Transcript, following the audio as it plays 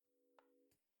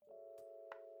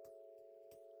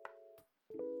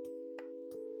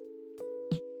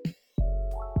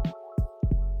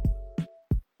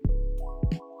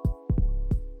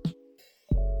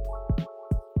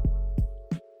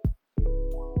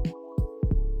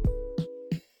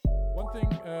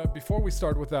Before we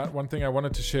start with that, one thing I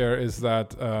wanted to share is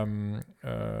that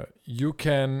you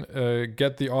can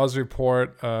get the Oz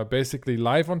Report basically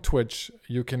live on Twitch.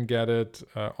 You can get it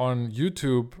on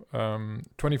YouTube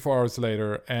 24 hours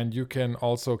later, and you can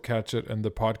also catch it in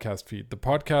the podcast feed. The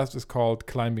podcast is called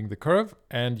Climbing the Curve,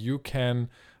 and you can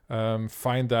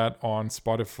find that on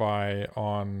Spotify,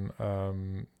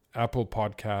 on Apple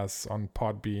Podcasts, on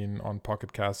Podbean, on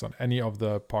Pocket Casts, on any of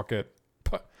the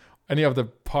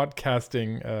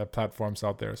podcasting platforms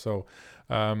out there. So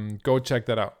go check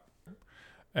that out.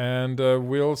 And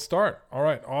we'll start. All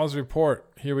right, Oz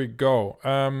Report. Here we go.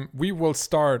 We will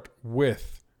start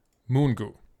with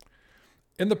Moongoo.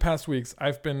 In the past weeks,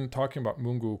 I've been talking about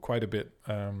Moongoo quite a bit.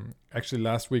 Actually,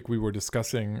 last week we were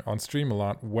discussing on stream a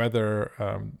lot whether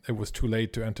it was too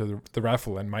late to enter the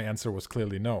raffle, and my answer was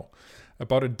clearly no.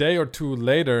 About a day or two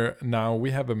later now, we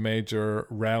have a major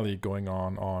rally going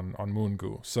on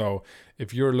Moongoo. So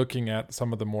if you're looking at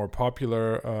some of the more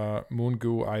popular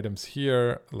Moongoo items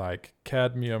here, like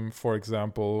cadmium, for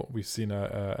example, we've seen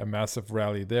a massive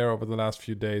rally there over the last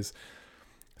few days.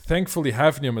 Thankfully,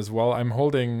 hafnium as well. I'm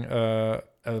holding a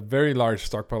very large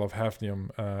stockpile of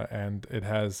hafnium, and it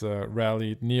has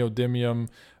rallied. Neodymium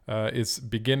is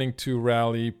beginning to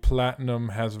rally. Platinum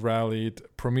has rallied.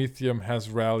 Promethium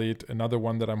has rallied. Another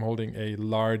one that I'm holding a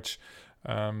large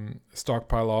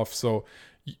stockpile of. So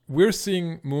we're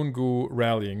seeing Moongoo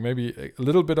rallying. Maybe a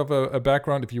little bit of a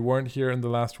background if you weren't here in the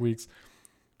last weeks.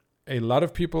 A lot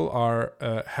of people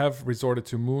have resorted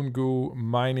to Moongoo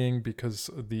mining because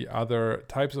the other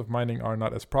types of mining are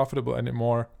not as profitable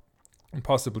anymore, and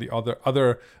possibly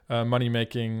other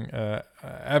money-making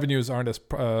avenues aren't as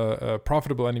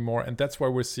profitable anymore, and that's why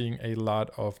we're seeing a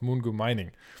lot of Moongoo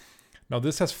mining. Now,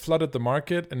 this has flooded the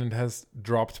market, and it has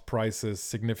dropped prices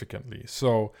significantly.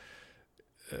 So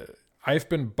I've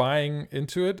been buying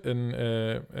into it in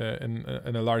a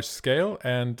large scale,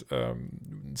 and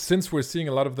since we're seeing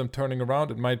a lot of them turning around,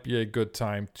 it might be a good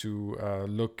time to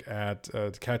look at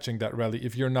catching that rally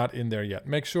if you're not in there yet.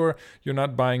 Make sure you're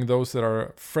not buying those that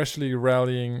are freshly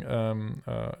rallying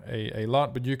a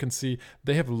lot, but you can see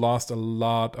they have lost a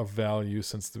lot of value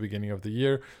since the beginning of the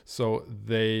year, so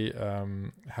they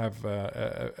have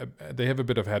a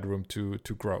bit of headroom to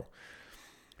grow.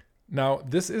 Now,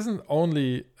 this isn't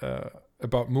only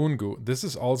about Moongoo. This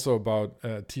is also about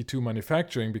T2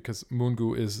 manufacturing, because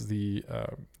Moongoo is the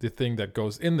thing that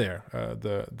goes in there,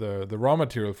 the raw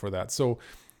material for that. So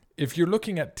if you're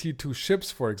looking at T2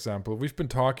 ships, for example, we've been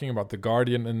talking about the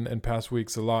Guardian in past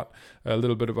weeks a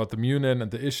little bit about the Munin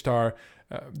and the Ishtar.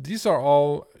 These are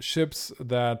all ships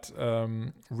that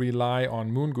rely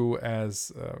on Moongoo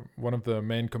as one of the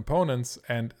main components,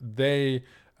 and they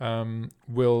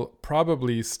will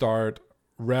probably start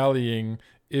rallying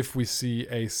if we see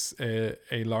a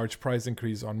large price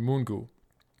increase on Moongoo.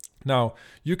 Now,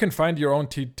 you can find your own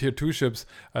tier 2 ships.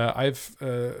 I've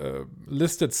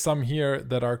listed some here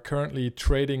that are currently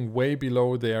trading way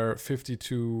below their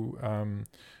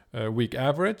 52-week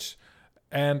average,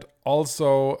 and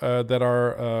also that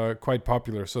are quite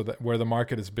popular, so that where the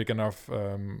market is big enough,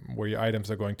 where your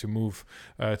items are going to move,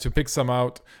 to pick some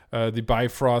out. The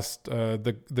Bifrost,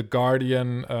 the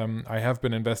Guardian, I have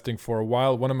been investing for a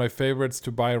while. One of my favorites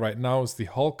to buy right now is the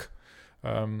Hulk.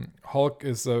 Hulk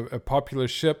is a popular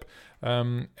ship,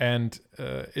 and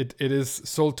it is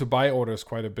sold to buy orders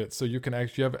quite a bit, so you can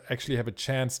actually have a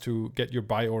chance to get your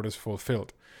buy orders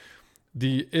fulfilled.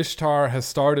 The Ishtar has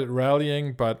started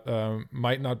rallying, but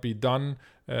might not be done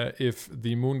if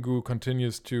the Moongoo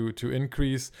continues to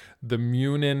increase. The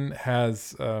Munin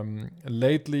has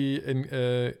lately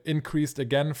increased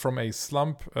again from a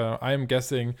slump. I am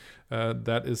guessing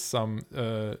that is some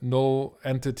null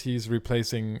entities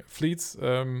replacing fleets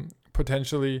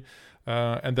potentially.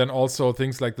 And then also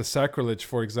things like the Sacrilege,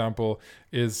 for example,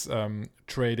 is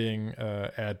trading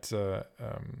at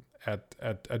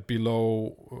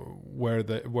below where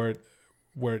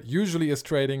it usually is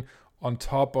trading. On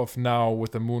top of now,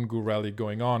 with the Moongoo rally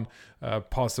going on,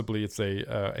 possibly it's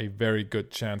a very good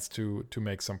chance to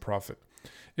make some profit.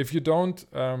 If you don't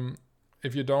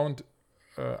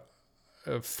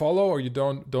follow, or you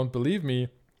don't believe me,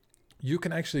 you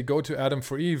can actually go to Adam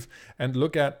for Eve and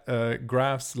look at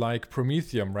graphs like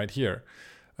Promethium right here.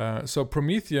 So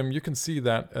Promethium, you can see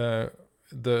that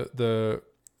the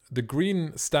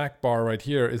green stack bar right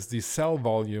here is the sell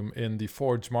volume in the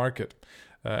Forge market.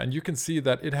 And you can see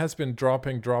that it has been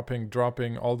dropping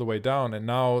all the way down, and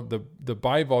now the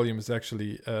buy volume is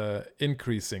actually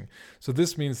increasing. So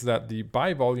this means that the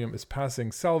buy volume is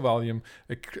passing sell volume,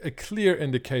 a clear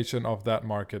indication of that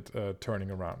market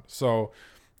turning around. So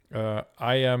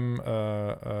I am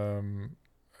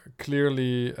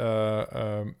clearly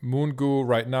Moongoo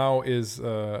right now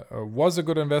was a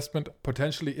good investment,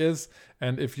 potentially is.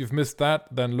 And if you've missed that,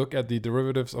 then look at the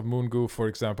derivatives of Moongoo, for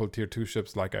example, tier 2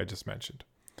 ships like I just mentioned.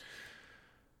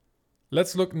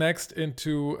 Let's look next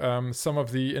into some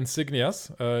of the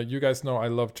insignias. You guys know I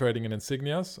love trading in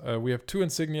insignias. We have two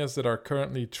insignias that are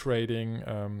currently trading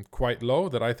quite low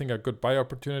that I think are good buy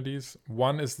opportunities.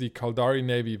 One is the Caldari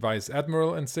Navy Vice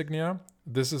Admiral insignia.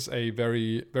 This is a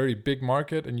very, very big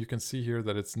market, and you can see here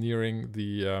that it's nearing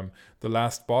the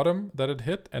last bottom that it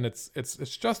hit, and it's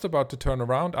just about to turn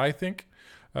around, I think.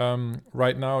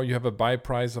 Right now you have a buy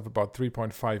price of about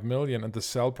 3.5 million and the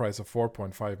sell price of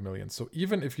 4.5 million. So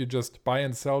even if you just buy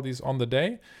and sell these on the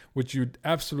day, which you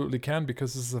absolutely can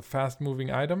because this is a fast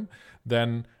moving item,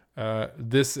 then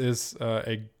this is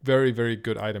a very, very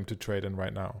good item to trade in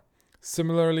right now.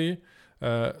 Similarly,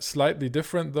 slightly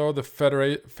different though, the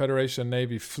Federation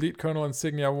Navy Fleet Colonel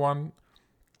Insignia one,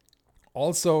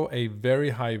 also a very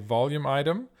high volume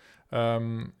item.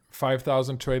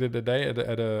 5,000 traded a day at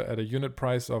a unit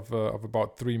price of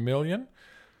about 3 million.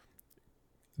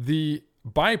 The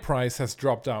buy price has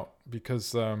dropped out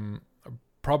because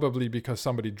probably because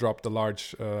somebody dropped a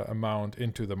large amount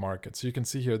into the market. So you can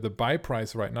see here the buy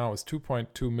price right now is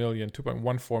 2.2 million,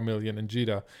 2.14 million in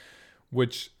JITA,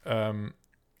 which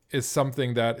is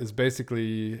something that is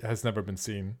basically has never been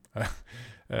seen.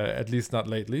 At least not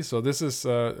lately. So this is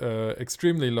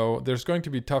extremely low. There's going to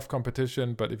be tough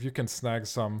competition, but if you can snag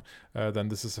some, then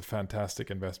this is a fantastic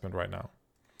investment right now.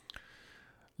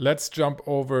 Let's jump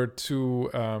over to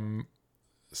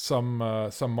some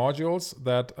modules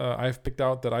that I've picked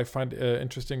out that I find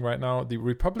interesting right now. The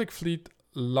Republic Fleet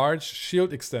Large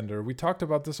Shield Extender. We talked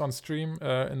about this on stream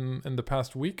in the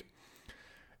past week.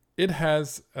 It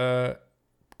has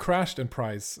crashed in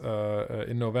price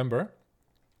in November.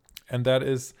 And that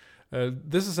is,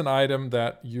 this is an item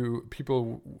that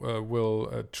people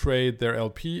will trade their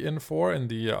LP in for in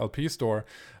the LP store.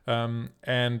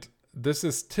 And this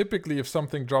is typically, if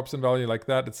something drops in value like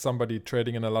that, it's somebody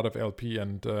trading in a lot of LP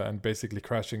and basically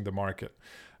crashing the market,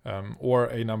 or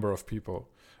a number of people.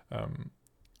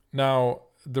 Now,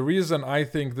 the reason I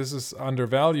think this is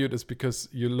undervalued is because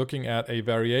you're looking at a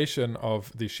variation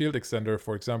of the shield extender,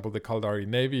 for example, the Caldari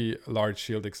Navy Large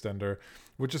Shield Extender,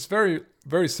 which is very,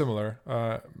 very similar.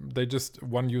 They just,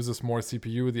 one uses more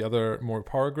CPU, the other more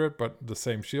power grid, but the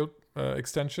same shield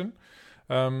extension.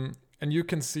 And you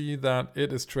can see that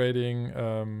it is trading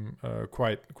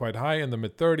quite high in the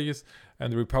mid 30s,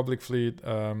 and the Republic Fleet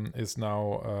is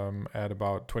now at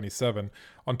about 27.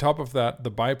 On top of that,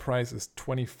 the buy price is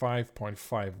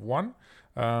 25.51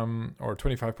 or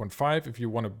 25.5. If you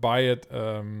want to buy it,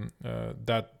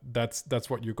 that's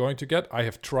what you're going to get. I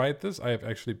have tried this. I have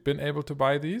actually been able to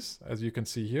buy these. As you can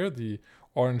see here, the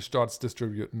orange dots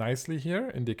distribute nicely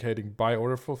here, indicating buy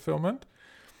order fulfillment.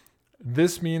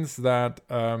 This means that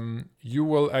you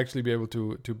will actually be able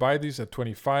to buy these at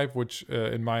 25, which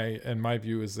in my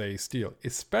view is a steal,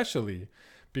 especially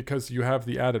because you have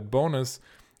the added bonus.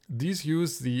 These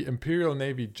use the Imperial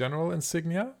Navy General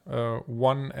Insignia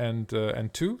 1 and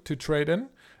 2 to trade in,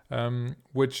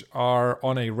 which are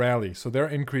on a rally, so they're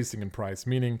increasing in price,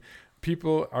 meaning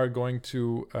people are going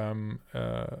to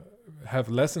have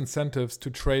less incentives to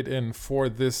trade in for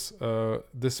this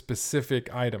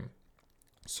specific item.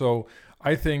 So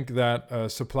I think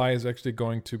that supply is actually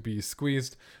going to be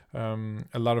squeezed. A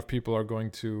lot of people are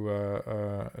going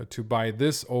to buy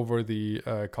this over the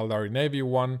Caldari Navy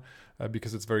one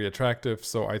because it's very attractive.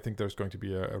 So I think there's going to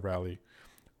be a rally.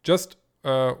 Just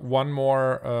one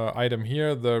more item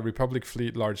here: the Republic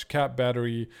Fleet Large Cap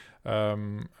Battery.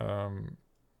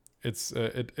 It's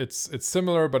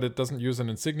similar, but it doesn't use an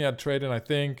insignia trade in. I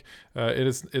think it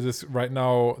is right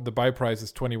now. The buy price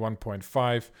is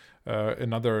 21.5.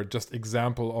 Another just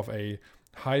example of a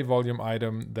high volume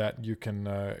item that you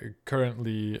can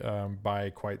currently buy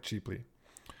quite cheaply.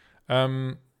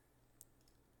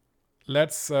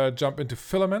 Let's jump into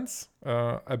filaments.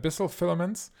 Abyssal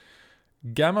filaments.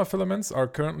 Gamma filaments are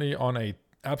currently on a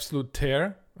absolute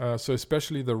tear. So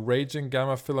especially the Raging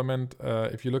Gamma filament,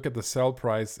 if you look at the sell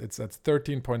price, it's at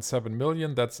 13.7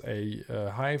 million. That's a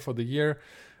high for the year.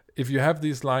 If you have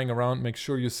these lying around, make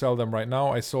sure you sell them right now.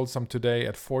 I sold some today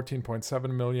at 14.7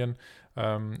 million.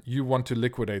 You want to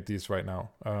liquidate these right now.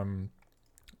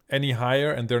 Any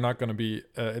higher, and they're not going to be,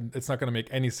 it's not going to make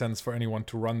any sense for anyone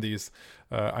to run these.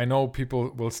 I know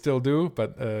people will still do,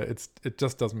 but it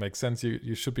just doesn't make sense.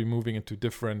 You should be moving into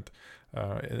different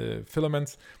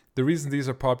filaments. The reason these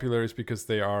are popular is because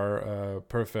they are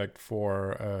perfect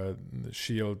for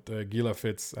Shield Gila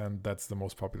fits, and that's the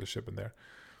most popular ship in there.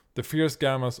 The Fierce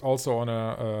Gamma's also on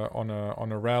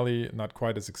a rally, not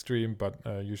quite as extreme, but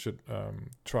you should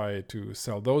try to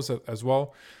sell those as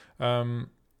well. And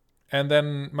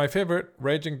then my favorite,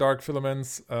 Raging Dark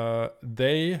Filaments,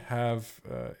 they have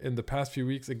in the past few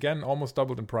weeks again almost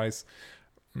doubled in price.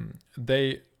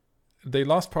 They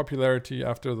lost popularity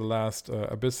after the last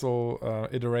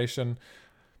Abyssal iteration.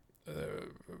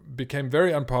 Became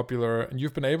very unpopular, and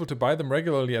you've been able to buy them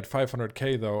regularly at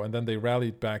 500k though, and then they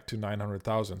rallied back to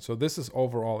 900,000. So this is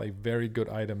overall a very good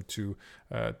item to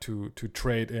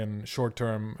trade in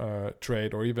short-term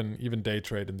trade or even day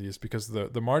trade in these, because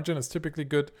the margin is typically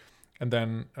good, and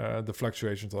then the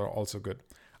fluctuations are also good.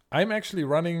 I'm actually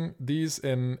running these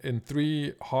in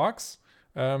 3 Hawks.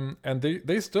 And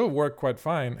they still work quite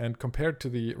fine, and compared to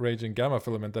the Raging Gamma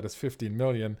Filament that is 15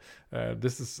 million,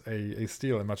 this is a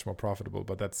steal and much more profitable,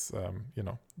 but that's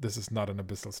this is not an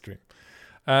Abyssal stream.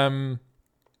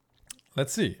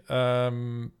 Let's see.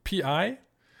 PI,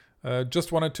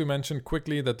 just wanted to mention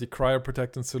quickly that the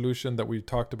cryoprotectant solution that we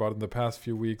talked about in the past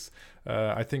few weeks,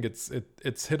 I think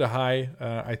it's hit a high.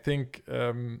 I think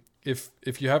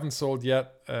if you haven't sold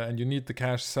yet and you need the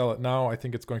cash, sell it now. I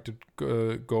think it's going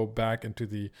to go back into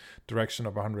the direction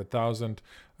of 100,000.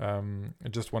 I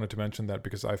just wanted to mention that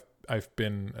because I've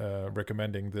been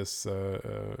recommending this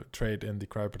trade in the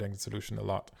cryoprotectant solution a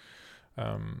lot.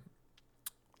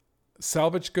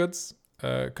 Salvage goods,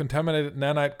 contaminated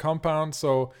nanite compound.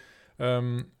 So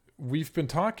we've been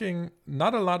talking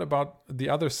not a lot about the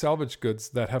other salvage goods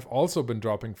that have also been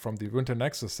dropping from the Winter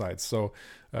Nexus side. So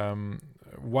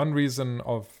one reason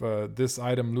of this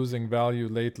item losing value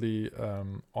lately,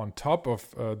 on top of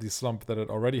the slump that it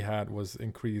already had, was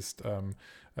increased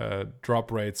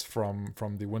drop rates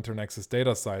from the Winter Nexus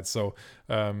data side. So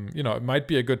it might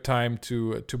be a good time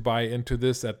to buy into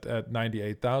this at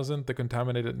 98,000, the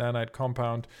contaminated nanite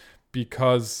compound,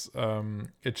 because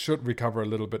it should recover a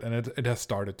little bit, and it has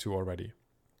started to already.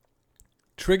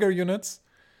 Trigger units.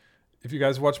 If you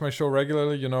guys watch my show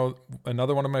regularly, you know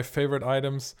another one of my favorite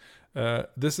items.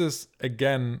 This is,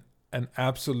 again, an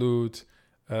absolute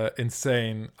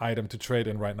insane item to trade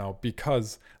in right now,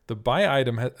 because the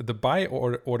buy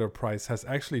order price has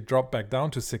actually dropped back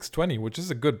down to 620, which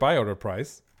is a good buy order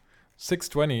price.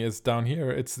 620 is down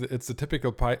here. It's the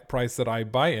typical price that I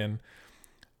buy in.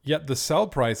 Yet the sell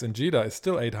price in JITA is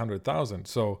still 800,000.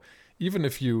 So even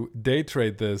if you day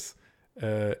trade this,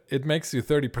 it makes you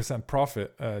 30%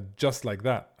 profit just like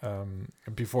that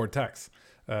before tax.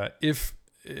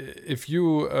 If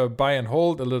you buy and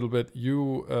hold a little bit,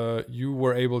 you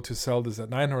were able to sell this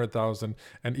at 900,000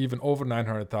 and even over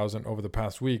 900,000 over the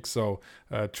past week. So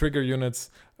trigger units,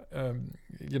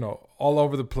 all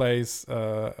over the place.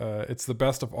 It's the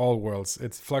best of all worlds.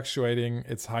 It's fluctuating.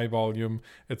 It's high volume.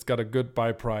 It's got a good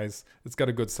buy price. It's got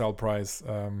a good sell price.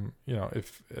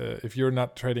 If you're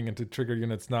not trading into trigger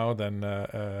units now, then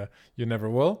you never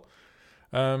will.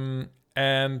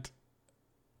 And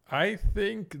I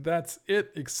think that's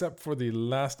it, except for the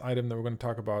last item that we're going to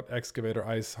talk about, excavator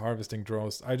ice harvesting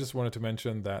drones. I just wanted to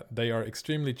mention that they are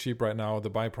extremely cheap right now. The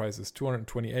buy price is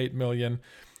 228 million,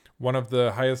 one of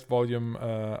the highest volume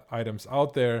items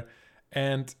out there,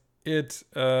 and it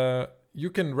you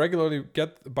can regularly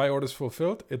get buy orders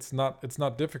fulfilled. It's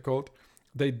not difficult.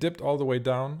 They dipped all the way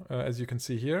down, as you can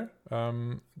see here.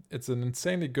 It's an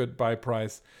insanely good buy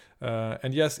price,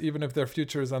 and yes, even if their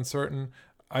future is uncertain,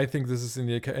 I think this is an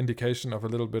indication of a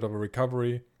little bit of a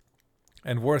recovery.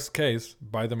 And worst case,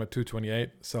 buy them at 228,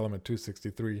 sell them at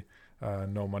 263.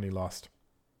 No money lost.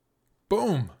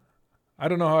 Boom! I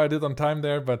don't know how I did on time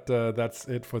there, but that's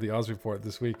it for the Oz Report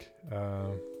this week.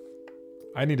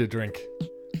 I need a drink.